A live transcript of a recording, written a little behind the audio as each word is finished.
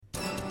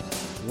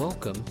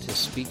Welcome to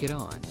Speak It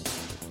On.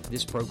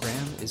 This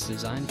program is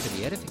designed for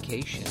the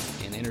edification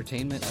and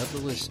entertainment of the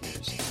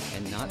listeners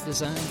and not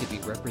designed to be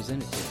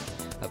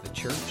representative of a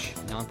church,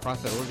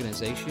 nonprofit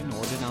organization,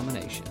 or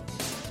denomination.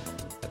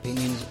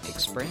 Opinions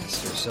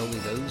expressed are solely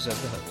those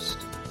of the host.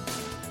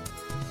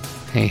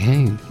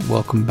 Hey,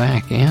 welcome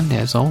back, and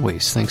as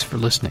always, thanks for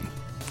listening.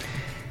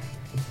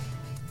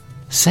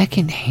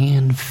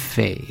 Secondhand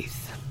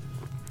faith.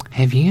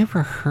 Have you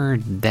ever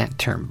heard that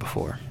term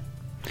before?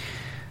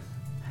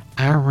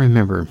 I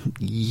remember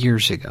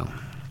years ago,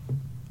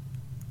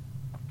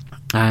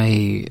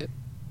 I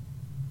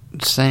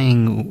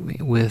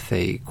sang with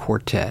a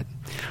quartet,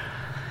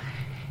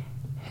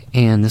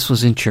 and this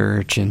was in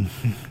church, and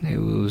it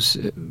was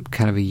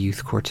kind of a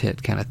youth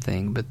quartet kind of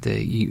thing, but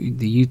the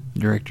youth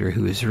director,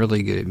 who is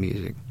really good at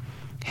music,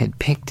 had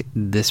picked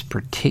this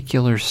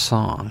particular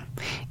song,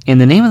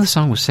 and the name of the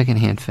song was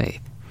Secondhand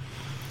Faith.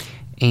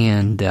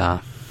 And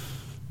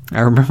I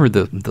remember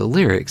the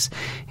lyrics.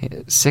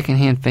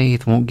 Secondhand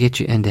faith won't get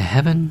you into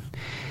heaven.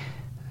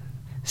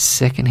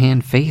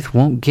 Secondhand faith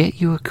won't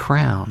get you a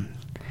crown.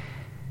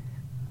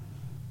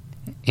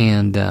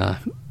 And I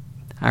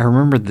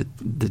remember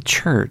the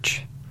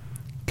church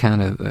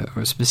kind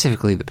of,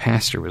 specifically the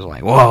pastor, was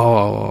like,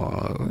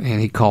 whoa, and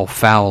he called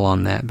foul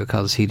on that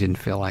because he didn't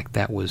feel like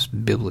that was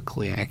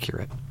biblically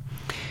accurate.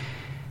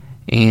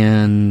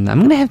 And I'm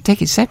going to have to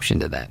take exception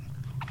to that,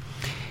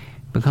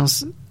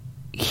 because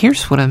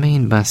here's what I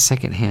mean by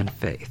secondhand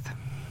faith.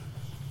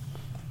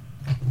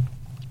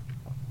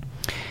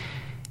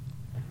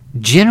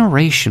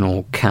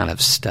 Generational kind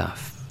of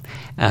stuff.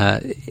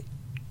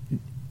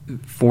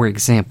 For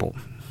example,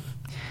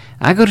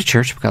 I go to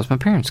church because my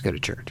parents go to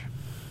church.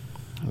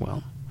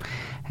 Well,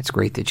 it's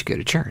great that you go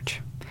to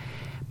church.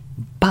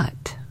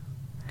 But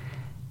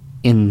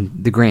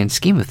in the grand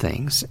scheme of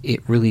things,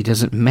 it really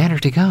doesn't matter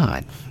to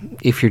God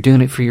if you're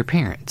doing it for your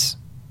parents.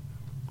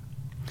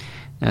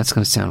 Now, that's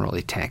going to sound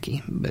really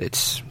tacky, but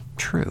it's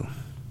true.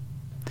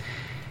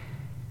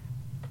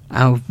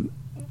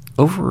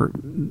 Over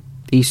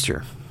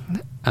Easter,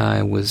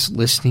 I was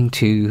listening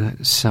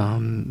to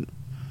some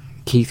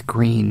Keith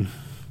Green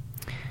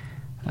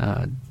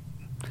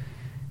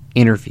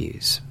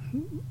interviews.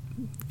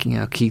 You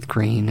know, Keith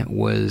Green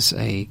was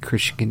a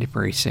Christian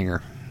contemporary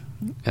singer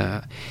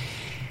back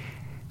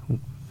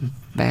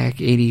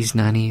 80s,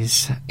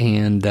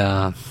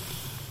 90s,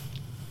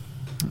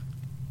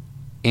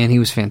 and he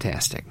was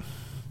fantastic.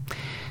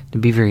 To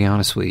be very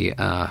honest with you,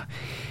 I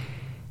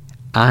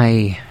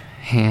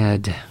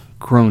had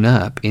grown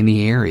up in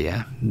the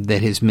area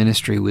that his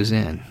ministry was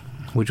in,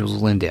 which was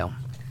Lindale,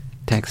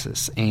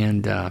 Texas,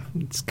 and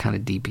it's kind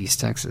of deep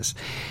East Texas,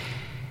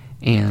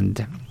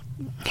 and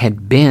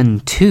had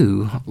been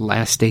to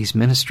Last Days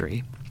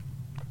Ministry.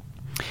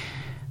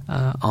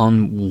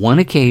 On one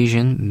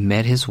occasion,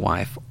 met his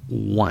wife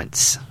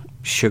once,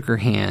 shook her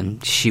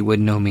hand. She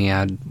wouldn't know me.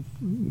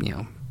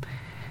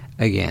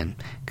 Again,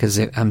 because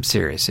I'm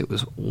serious, it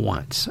was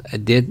once. I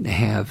did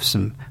have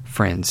some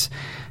friends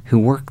who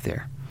worked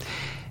there,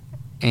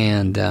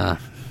 and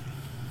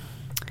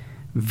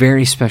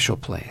very special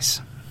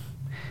place,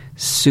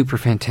 super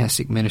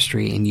fantastic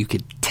ministry, and you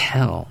could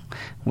tell.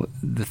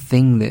 The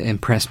thing that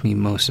impressed me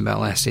most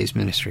about Last Days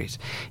Ministries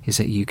is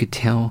that you could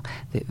tell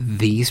that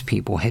these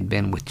people had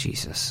been with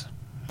Jesus.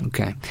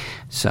 Okay,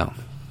 so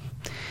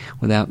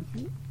without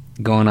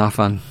going off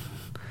on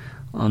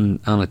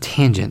a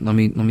tangent, let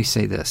me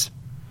say this.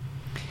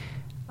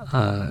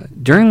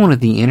 During one of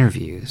the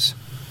interviews,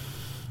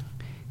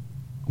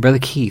 Brother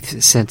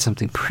Keith said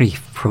something pretty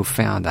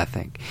profound, I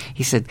think.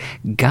 He said,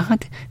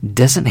 God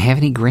doesn't have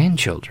any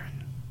grandchildren.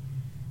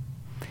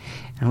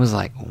 And I was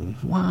like,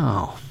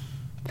 wow,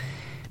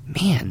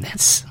 man,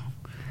 that's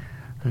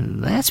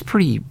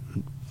pretty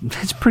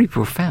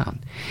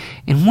profound.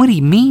 And what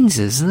he means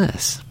is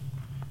this: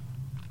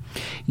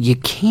 you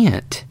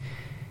can't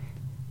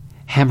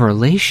have a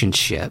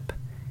relationship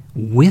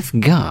with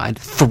God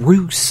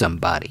through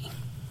somebody.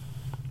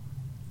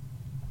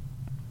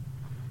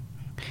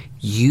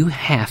 You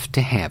have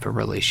to have a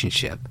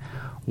relationship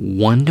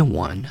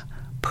one-to-one,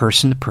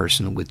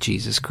 person-to-person with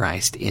Jesus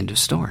Christ. End of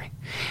story.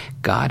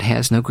 God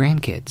has no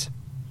grandkids.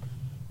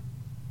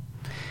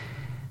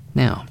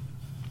 Now,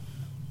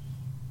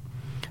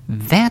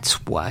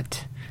 that's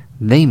what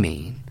they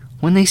mean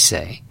when they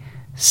say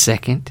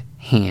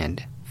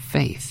second-hand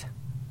faith.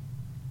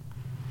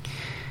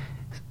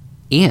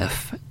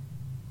 If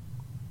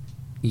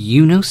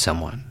you know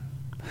someone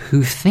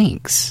who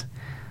thinks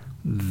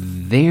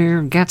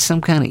they're got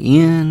some kind of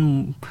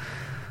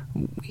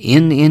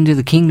into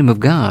the kingdom of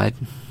God,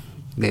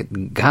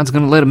 that God's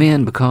going to let them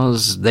in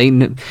because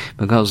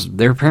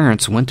their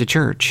parents went to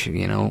church,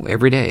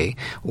 every day,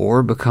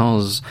 or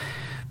because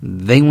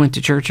they went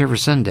to church every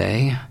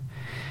Sunday,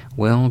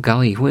 well,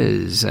 golly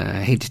whiz,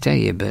 I hate to tell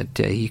you, but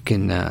you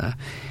can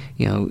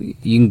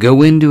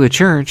go into a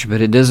church,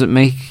 but it doesn't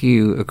make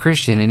you a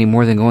Christian any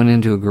more than going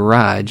into a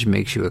garage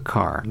makes you a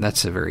car.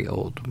 That's a very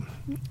old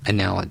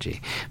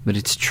analogy, but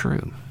it's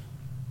true.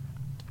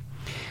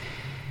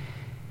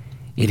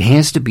 It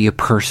has to be a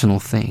personal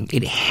thing.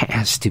 It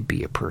has to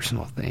be a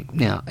personal thing.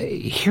 Now,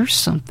 here's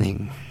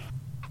something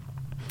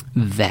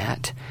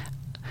that,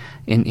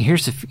 and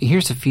here's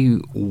a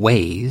few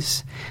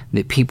ways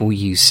that people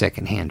use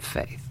secondhand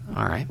faith.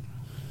 All right?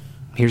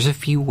 Here's a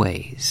few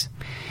ways.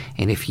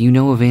 And if you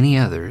know of any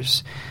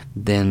others,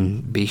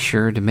 then be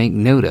sure to make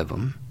note of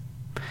them,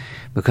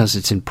 because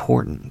it's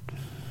important.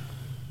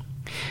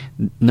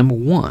 Number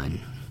one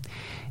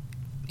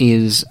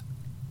is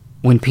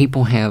when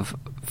people have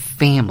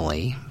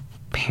family,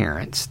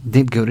 parents,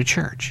 that go to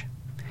church,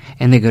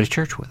 and they go to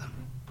church with them.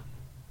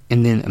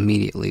 And then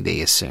immediately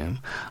they assume,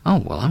 oh,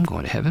 well, I'm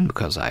going to heaven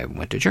because I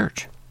went to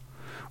church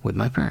with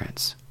my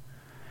parents.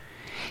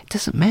 It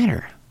doesn't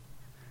matter.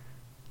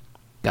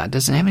 God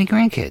doesn't have any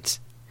grandkids.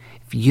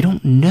 If you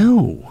don't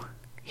know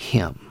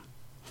Him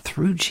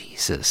through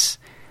Jesus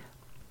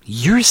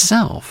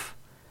yourself,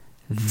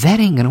 that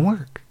ain't going to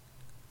work.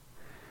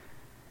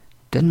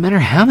 Doesn't matter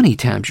how many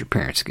times your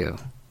parents go.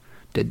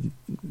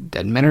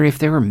 Doesn't matter if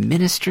they were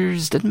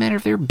ministers. Doesn't matter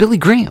if they were Billy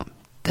Graham.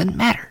 Doesn't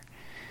matter.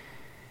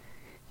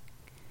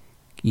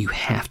 You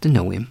have to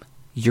know Him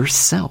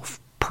yourself,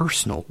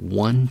 personal,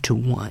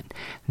 one-to-one.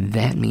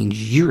 That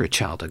means you're a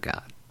child of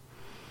God.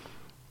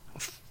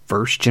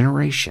 First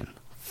generation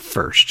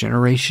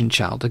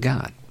child of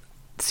God.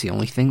 It's the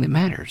only thing that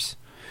matters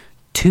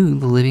to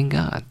the living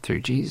God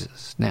through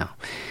Jesus. Now,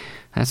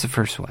 that's the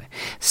first way.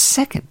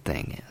 Second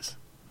thing is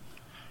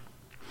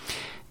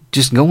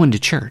just going to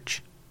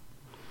church.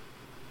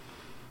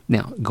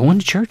 Now, going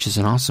to church is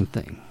an awesome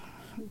thing.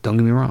 Don't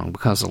get me wrong,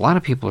 because a lot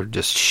of people are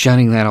just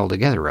shunning that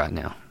altogether right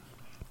now.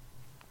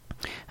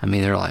 I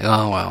mean, they're like,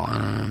 oh, well,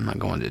 I'm not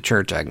going to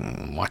church. I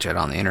can watch it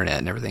on the internet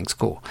and everything's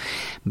cool.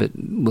 But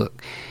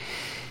look,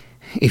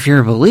 if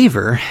you're a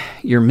believer,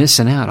 you're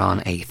missing out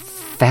on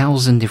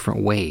 1,000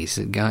 different ways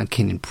that God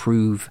can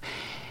improve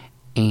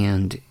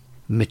and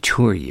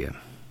mature you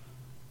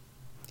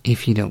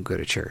if you don't go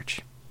to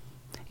church.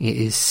 It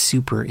is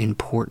super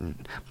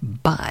important.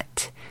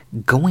 But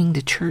going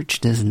to church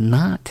does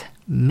not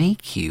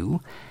make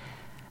you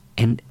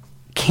a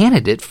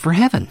candidate for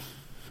heaven.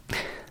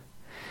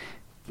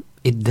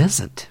 It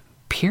doesn't.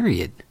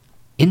 Period.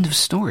 End of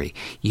story.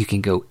 You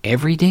can go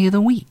every day of the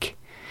week,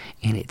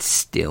 and it's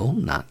still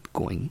not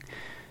going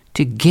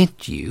to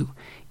get you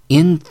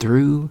in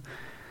through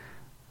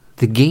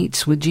the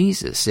gates with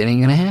Jesus. It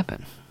ain't going to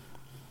happen.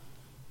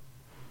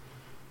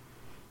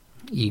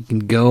 You can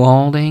go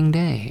all dang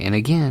day. And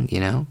again,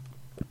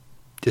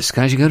 just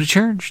because you go to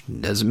church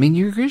doesn't mean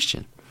you're a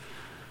Christian.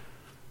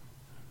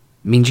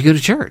 It means you go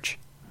to church.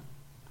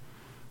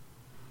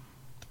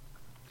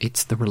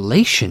 It's the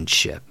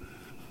relationship,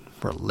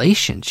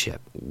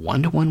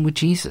 one-to-one with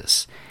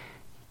Jesus.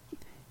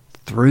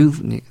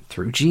 Through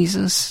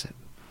Jesus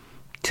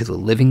to the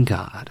living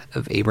God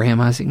of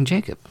Abraham, Isaac, and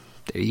Jacob.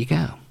 There you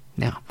go.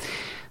 Now,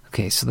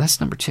 okay, so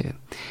that's number 2.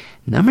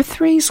 Number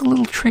 3 is a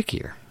little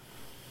trickier.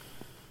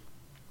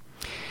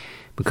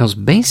 Because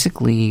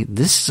basically,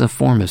 this is a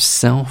form of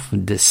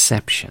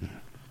self-deception.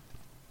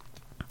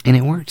 And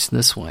it works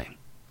this way.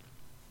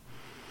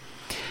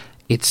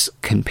 It's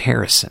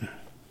comparison.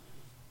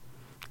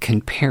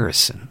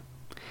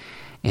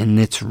 And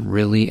it's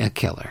really a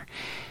killer.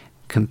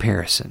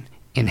 Comparison.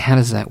 And how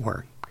does that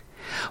work?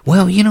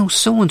 Well,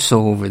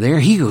 so-and-so over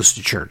there, he goes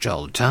to church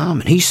all the time,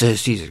 and he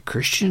says he's a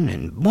Christian,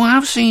 and boy,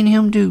 I've seen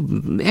him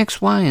do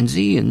X, Y, and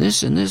Z, and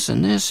this, and this,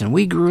 and this, and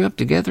we grew up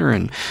together,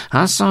 and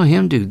I saw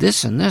him do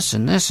this, and this,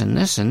 and this, and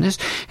this, and this,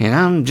 and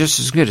I'm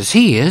just as good as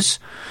he is.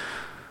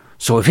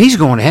 So if he's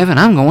going to heaven,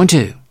 I'm going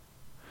too.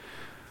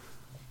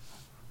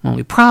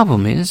 Only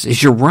problem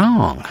is you're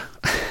wrong.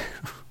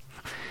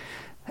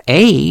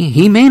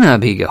 He may not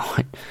be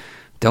going.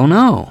 Don't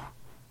know.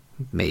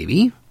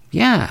 Maybe.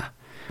 Yeah.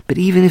 But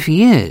even if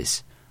he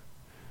is,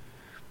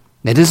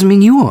 that doesn't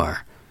mean you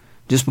are.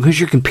 Just because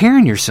you're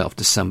comparing yourself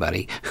to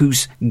somebody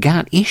who's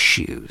got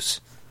issues.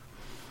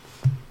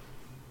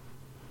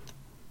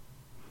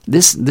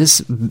 This,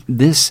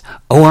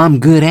 oh, I'm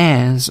good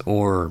as,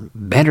 or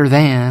better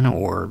than,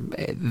 or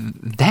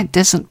that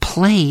doesn't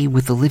play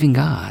with the living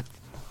God.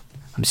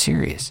 I'm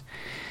serious.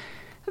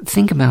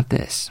 Think about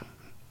this.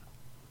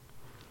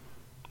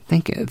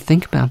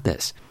 Think about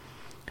this.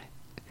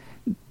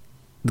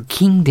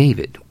 King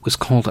David was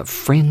called a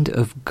friend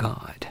of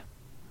God.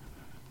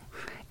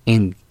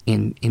 And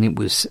it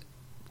was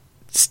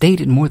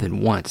stated more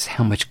than once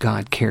how much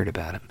God cared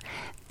about him.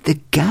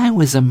 The guy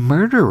was a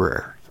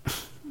murderer.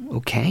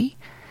 Okay?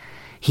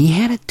 He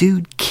had a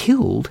dude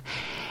killed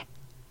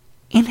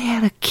and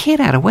had a kid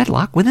out of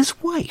wedlock with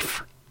his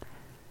wife.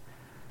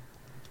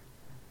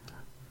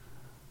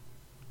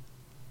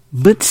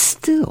 But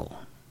still,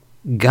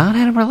 God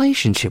had a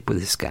relationship with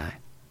this guy.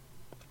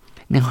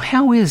 Now,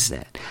 how is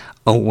that?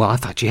 Oh, well, I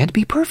thought you had to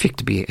be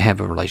perfect to have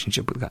a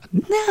relationship with God.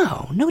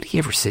 No, nobody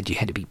ever said you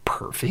had to be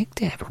perfect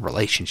to have a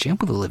relationship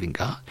with a living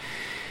God.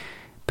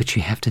 But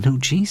you have to know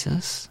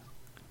Jesus.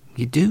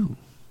 You do.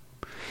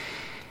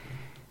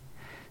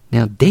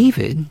 Now,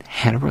 David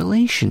had a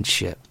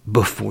relationship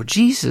before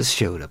Jesus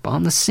showed up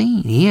on the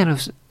scene. He had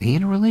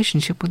a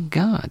relationship with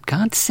God.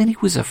 God said he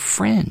was a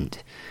friend.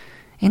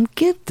 And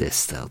get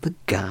this, though, the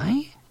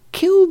guy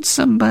killed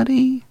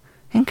somebody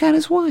and got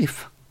his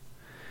wife.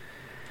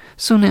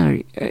 So now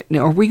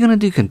are we going to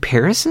do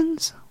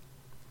comparisons?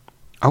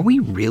 Are we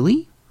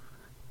really?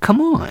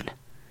 Come on.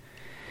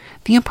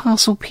 The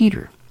Apostle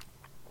Peter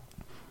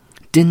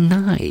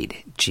denied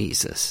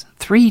Jesus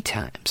 3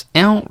 times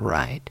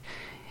outright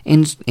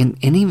and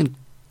even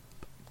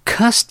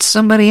cussed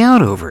somebody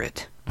out over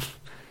it.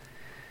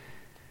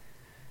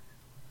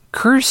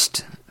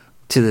 Cursed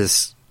to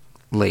this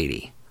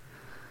lady.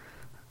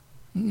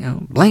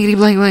 Blankety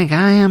blank blank,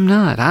 I am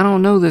not. I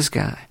don't know this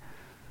guy.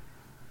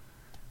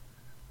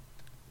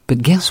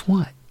 But guess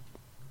what?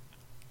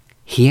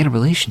 He had a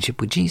relationship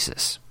with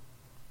Jesus.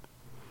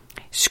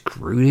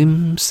 Screwed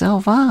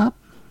himself up.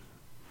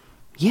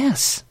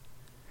 Yes.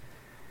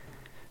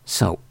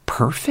 So,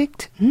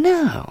 perfect?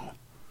 No.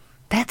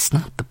 That's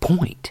not the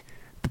point.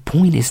 The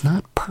point is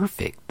not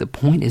perfect. The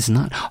point is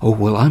not, oh,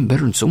 well, I'm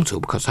better than so-and-so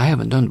because I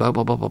haven't done blah,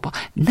 blah, blah, blah, blah.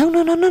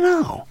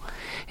 No.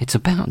 It's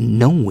about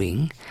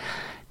knowing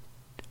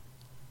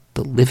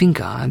the living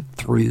God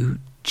through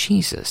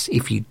Jesus.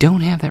 If you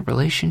don't have that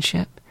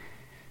relationship,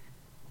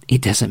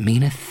 it doesn't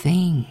mean a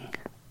thing.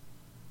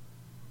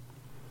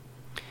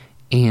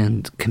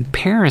 And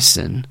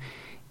comparison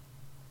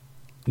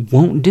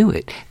won't do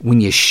it.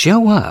 When you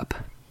show up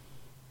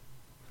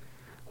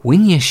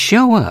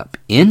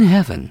in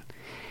heaven,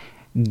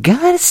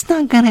 God's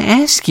not going to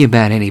ask you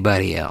about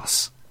anybody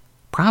else.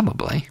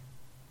 Probably.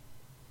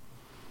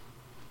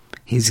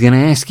 He's going to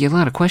ask you a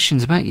lot of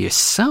questions about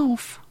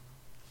yourself.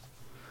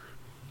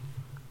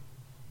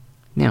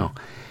 Now,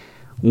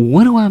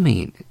 what do I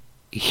mean?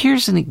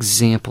 Here's an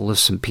example of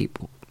some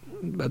people.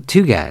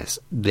 2 guys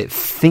that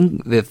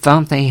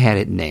thought they had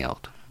it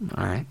nailed.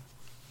 All right.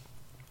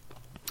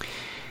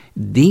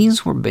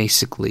 These were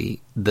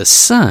basically the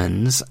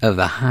sons of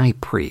the high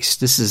priest.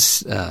 This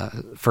is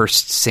 1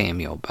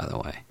 Samuel, by the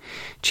way,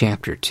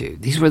 chapter 2.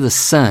 These were the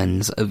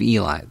sons of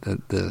Eli,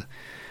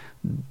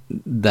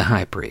 the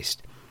high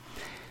priest.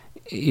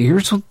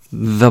 Here's what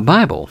the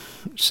Bible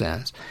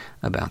says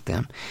about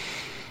them.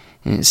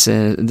 And it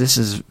says, this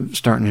is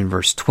starting in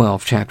verse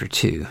 12, chapter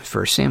 2,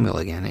 1 Samuel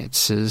again. It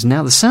says,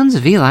 now the sons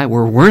of Eli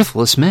were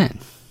worthless men.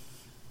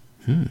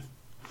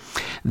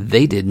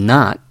 They did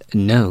not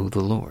know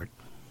the Lord.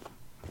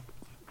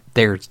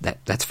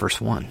 That's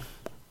verse 1.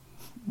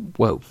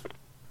 Whoa.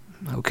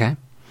 Okay.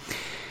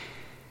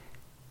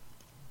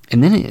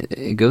 And then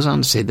it goes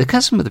on to say, the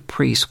custom of the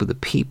priest with the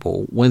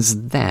people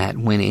was that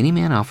when any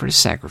man offered a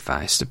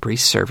sacrifice, the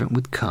priest's servant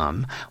would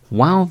come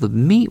while the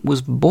meat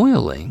was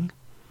boiling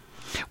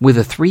with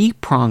a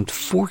 3-pronged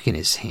fork in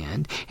his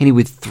hand, and he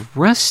would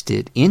thrust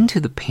it into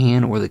the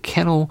pan or the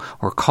kettle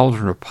or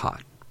cauldron or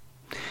pot.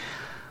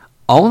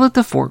 All that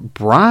the fork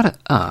brought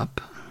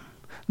up,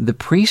 the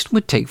priest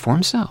would take for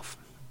himself.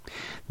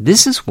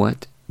 This is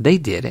what they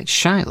did at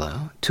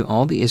Shiloh to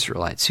all the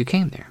Israelites who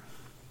came there.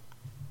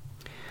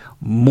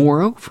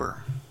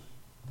 Moreover,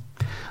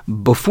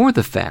 before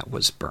the fat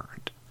was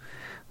burned,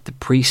 the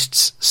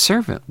priest's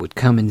servant would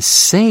come and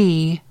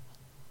say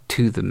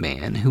to the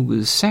man who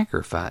was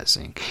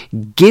sacrificing,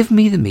 give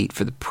me the meat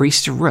for the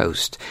priest to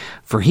roast,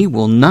 for he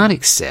will not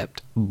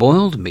accept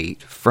boiled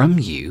meat from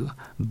you,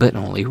 but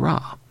only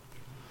raw.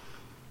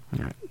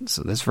 All right,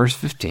 so that's verse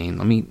 15.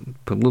 Let me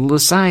put a little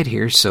aside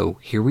here. So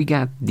here we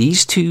got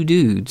these 2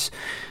 dudes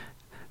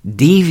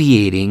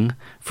deviating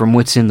from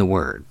what's in the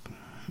Word.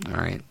 All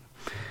right.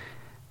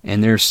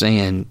 And they're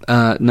saying,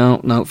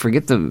 no,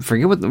 forget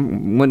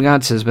what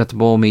God says about the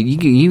boiled meat. You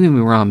give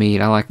me raw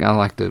meat. I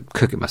like to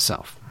cook it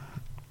myself.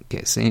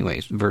 Okay, so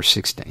anyways, verse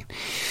 16.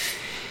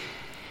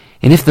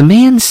 And if the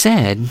man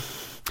said,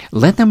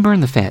 let them burn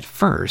the fat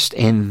first,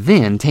 and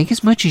then take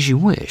as much as you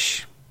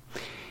wish,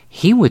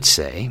 he would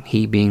say,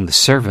 he being the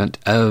servant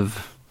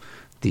of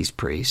these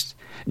priests,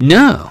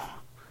 no,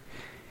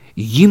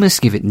 you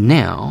must give it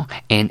now,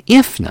 and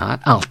if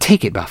not, I'll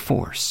take it by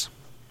force.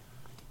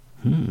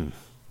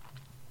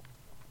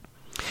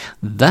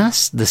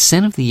 Thus the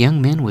sin of the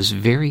young men was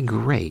very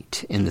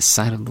great in the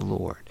sight of the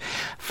Lord,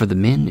 for the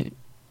men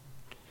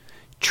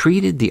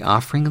treated the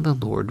offering of the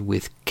Lord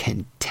with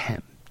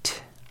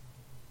contempt.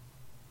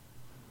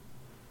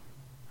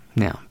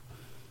 Now,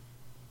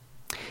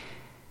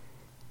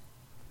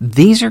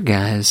 these are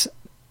guys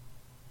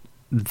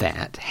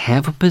that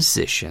have a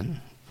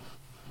position.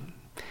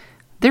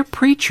 They're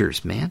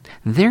preachers, man.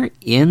 They're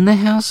in the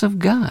house of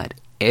God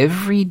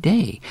every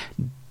day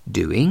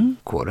doing,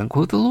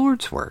 quote-unquote, the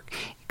Lord's work,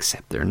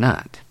 except they're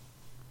not.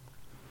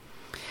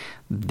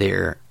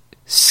 They're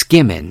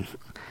skimming,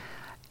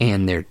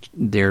 and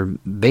they're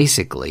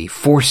basically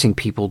forcing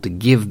people to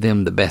give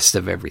them the best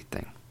of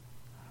everything.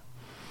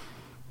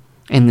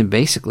 And then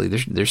basically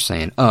they're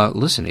saying,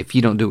 listen, if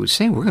you don't do what we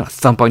say, we're going to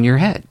thump on your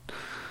head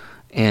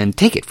and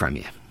take it from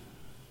you.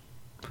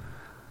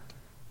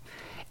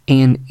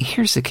 And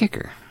here's the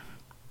kicker.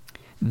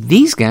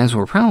 These guys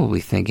were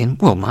probably thinking,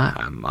 well,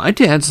 my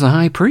dad's the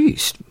high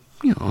priest.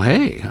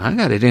 hey, I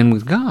got it in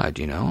with God,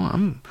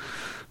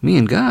 me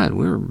and God,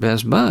 we're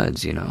best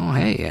buds,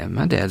 Hey,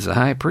 my dad's the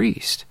high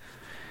priest.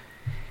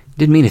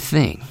 Didn't mean a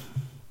thing.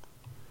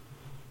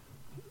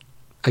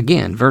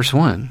 Again, verse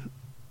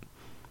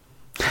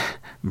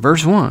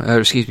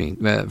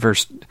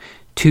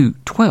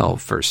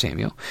 2:12, 1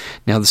 Samuel.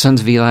 Now the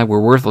sons of Eli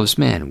were worthless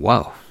men.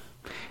 Whoa.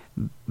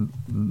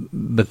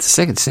 But the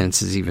second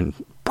sentence is even,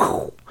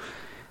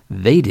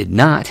 they did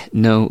not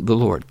know the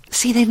Lord.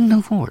 See, they didn't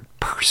know the Lord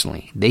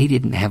personally. They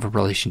didn't have a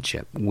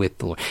relationship with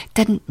the Lord. It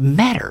doesn't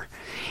matter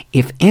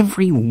if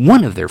every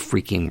one of their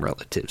freaking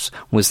relatives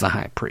was the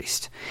high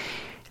priest.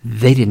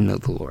 They didn't know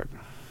the Lord.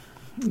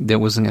 That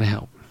wasn't going to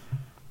help.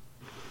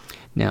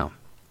 Now,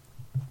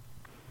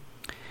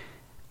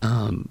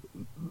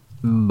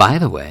 by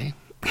the way,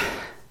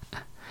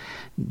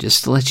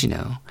 just to let you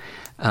know,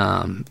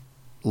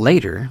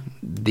 later,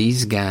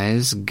 these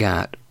guys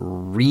got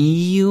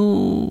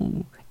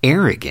real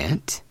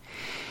arrogant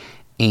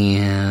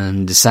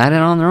and decided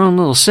on their own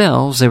little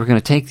selves they were going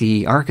to take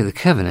the Ark of the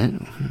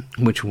Covenant,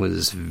 which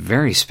was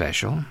very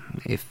special.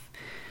 If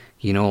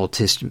you know Old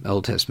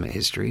Testament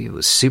history, it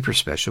was super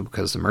special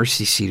because the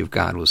mercy seat of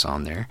God was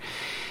on there.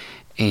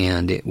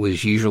 And it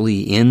was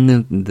usually in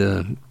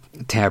the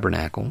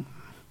tabernacle.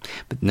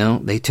 But no,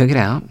 they took it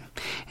out,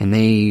 and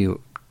they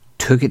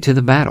took it to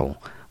the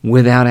battle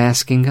without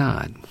asking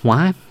God.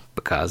 Why?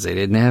 Because they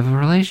didn't have a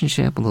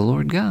relationship with the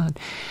Lord God.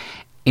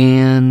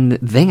 And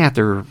they got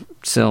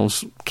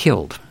themselves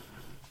killed.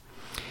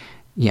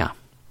 Yeah,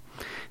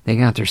 they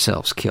got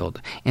themselves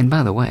killed. And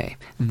by the way,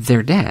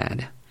 their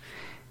dad,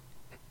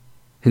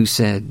 who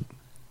said,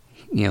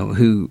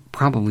 who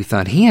probably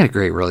thought he had a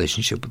great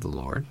relationship with the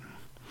Lord,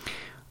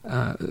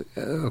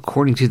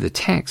 according to the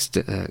text,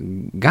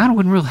 God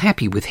wasn't real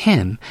happy with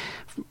him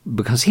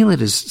because he let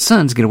his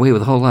sons get away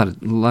with a whole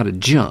lot of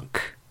junk.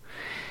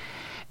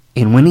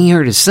 And when he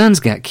heard his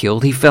sons got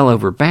killed, he fell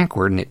over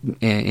backward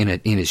in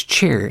his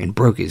chair and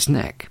broke his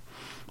neck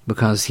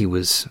because he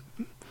was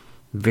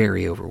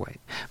very overweight.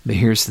 But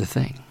here's the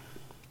thing.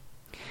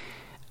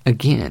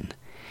 Again,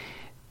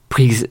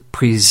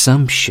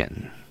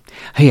 presumption.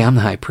 Hey, I'm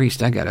the high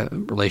priest. I got a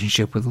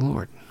relationship with the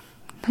Lord.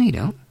 No, you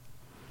don't.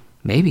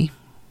 Maybe.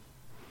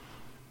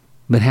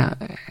 But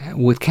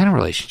what kind of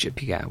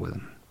relationship you got with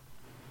him?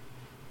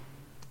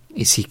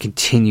 Is he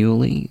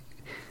continually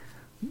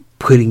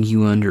putting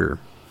you under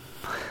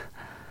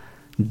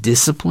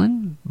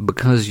discipline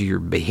because of your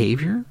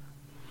behavior?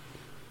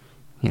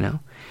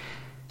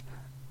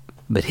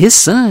 But his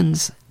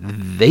sons,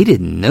 they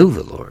didn't know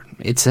the Lord.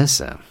 It says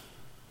so.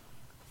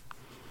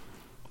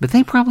 But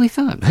they probably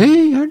thought,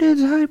 hey, our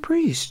dad's a high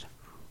priest.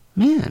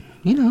 Man,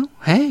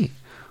 hey,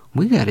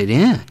 we got it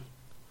in.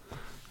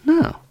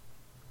 No.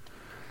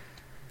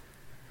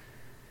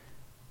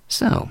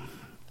 So,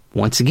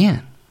 once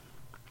again,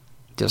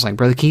 just like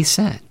Brother Keith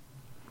said,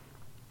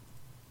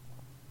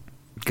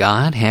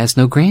 God has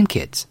no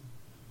grandkids.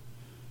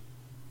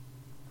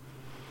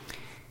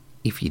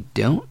 If you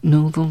don't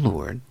know the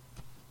Lord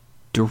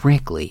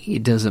directly,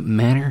 it doesn't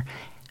matter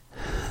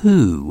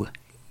who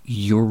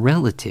your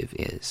relative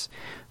is,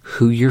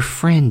 who your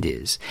friend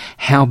is,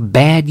 how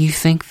bad you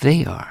think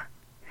they are,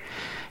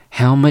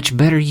 how much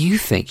better you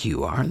think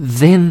you are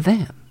than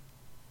them.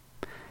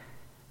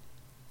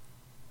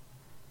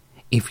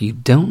 If you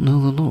don't know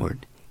the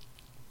Lord,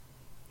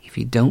 if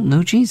you don't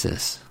know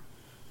Jesus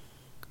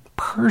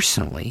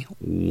personally,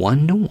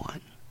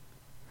 one-to-one,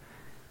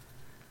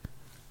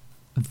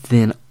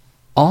 then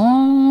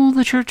all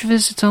the church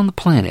visits on the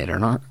planet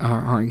aren't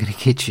going to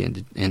get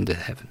you into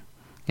heaven.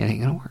 It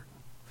ain't going to work.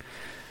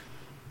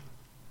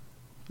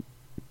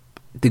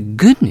 The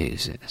good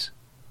news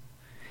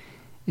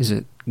is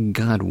that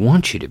God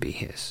wants you to be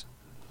His.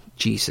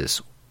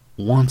 Jesus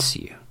wants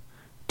you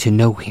to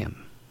know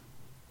Him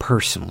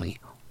personally,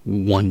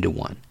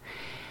 one-to-one.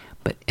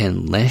 But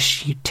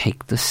unless you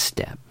take the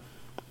step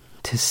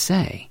to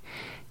say,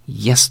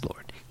 yes,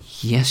 Lord,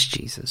 yes,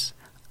 Jesus,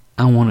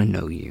 I want to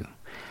know you.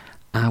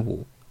 I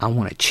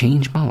want to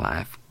change my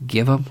life,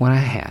 give up what I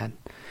had,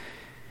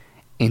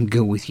 and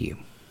go with you.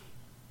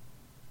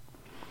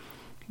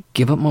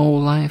 Give up my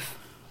old life,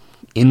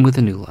 in with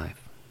a new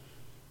life,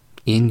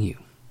 in you.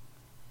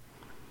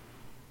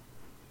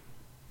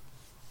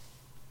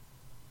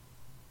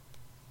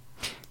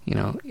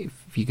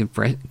 If you can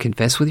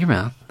confess with your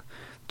mouth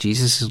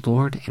Jesus is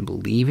Lord and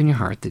believe in your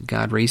heart that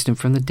God raised Him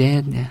from the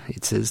dead,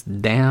 it says,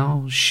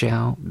 thou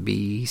shalt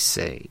be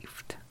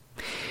saved.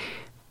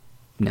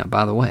 Now,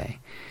 by the way,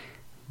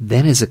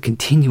 that is a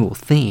continual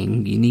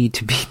thing you need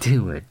to be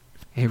doing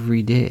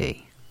every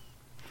day.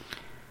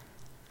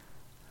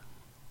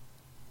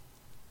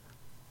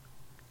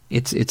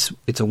 It's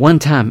a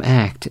one-time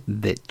act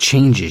that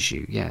changes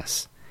you,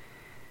 yes.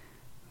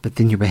 But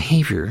then your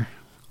behavior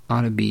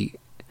ought to be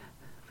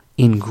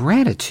in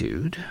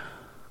gratitude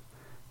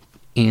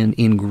and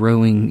in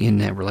growing in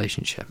that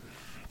relationship.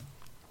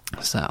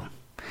 So,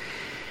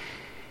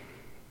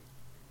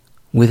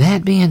 with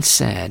that being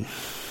said,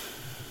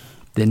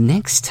 the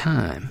next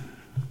time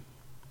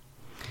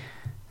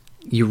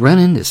you run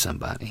into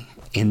somebody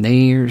and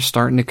they're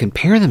starting to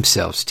compare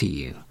themselves to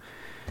you.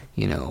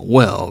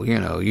 Well,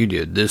 you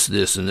did this,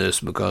 this, and this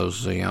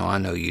because, I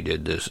know you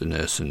did this and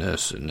this and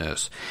this and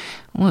this.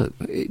 Look,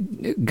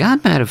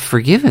 God might have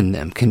forgiven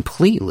them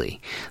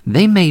completely.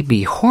 They may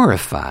be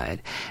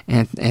horrified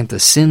at the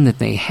sin that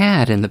they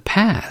had in the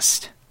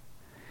past.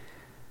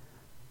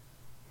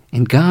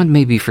 And God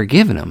may be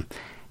forgiving them.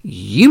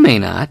 You may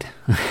not,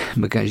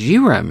 because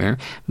you remember,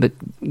 but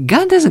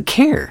God doesn't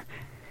care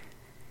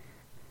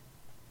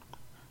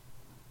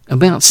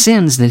about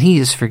sins that He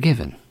has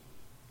forgiven,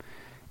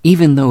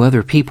 even though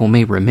other people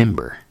may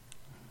remember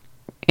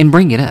and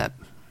bring it up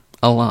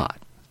a lot.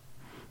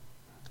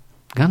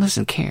 God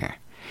doesn't care.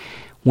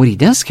 What He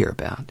does care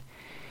about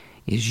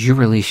is your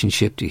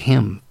relationship to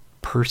Him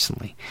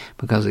personally.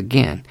 Because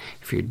again,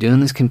 if you're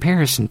doing this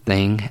comparison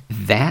thing,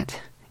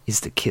 that is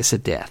the kiss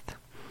of death.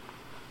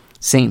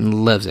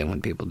 Satan loves it when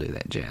people do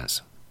that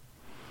jazz.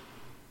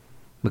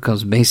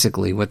 Because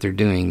basically what they're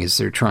doing is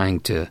they're trying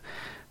to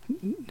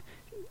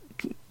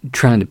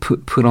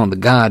put on the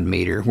God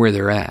meter where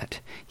they're at.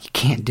 You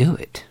can't do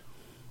it.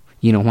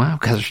 You know why?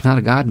 Because there's not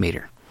a God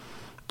meter,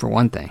 for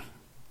one thing.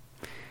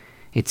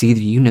 It's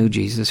either you know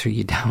Jesus or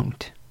you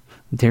don't.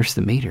 There's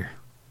the meter.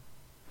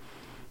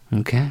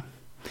 Okay?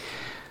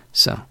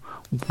 So,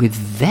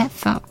 with that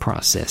thought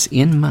process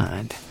in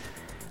mind,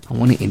 I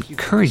want to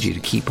encourage you to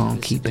keep on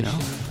keeping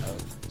on.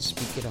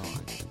 Speak It On.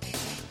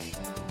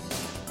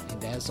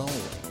 And as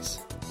always,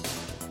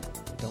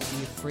 don't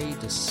be afraid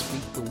to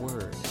speak the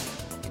word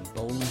in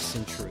boldness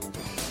and truth.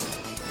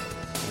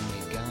 And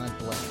may God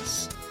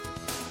bless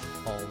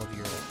all of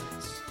your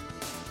efforts.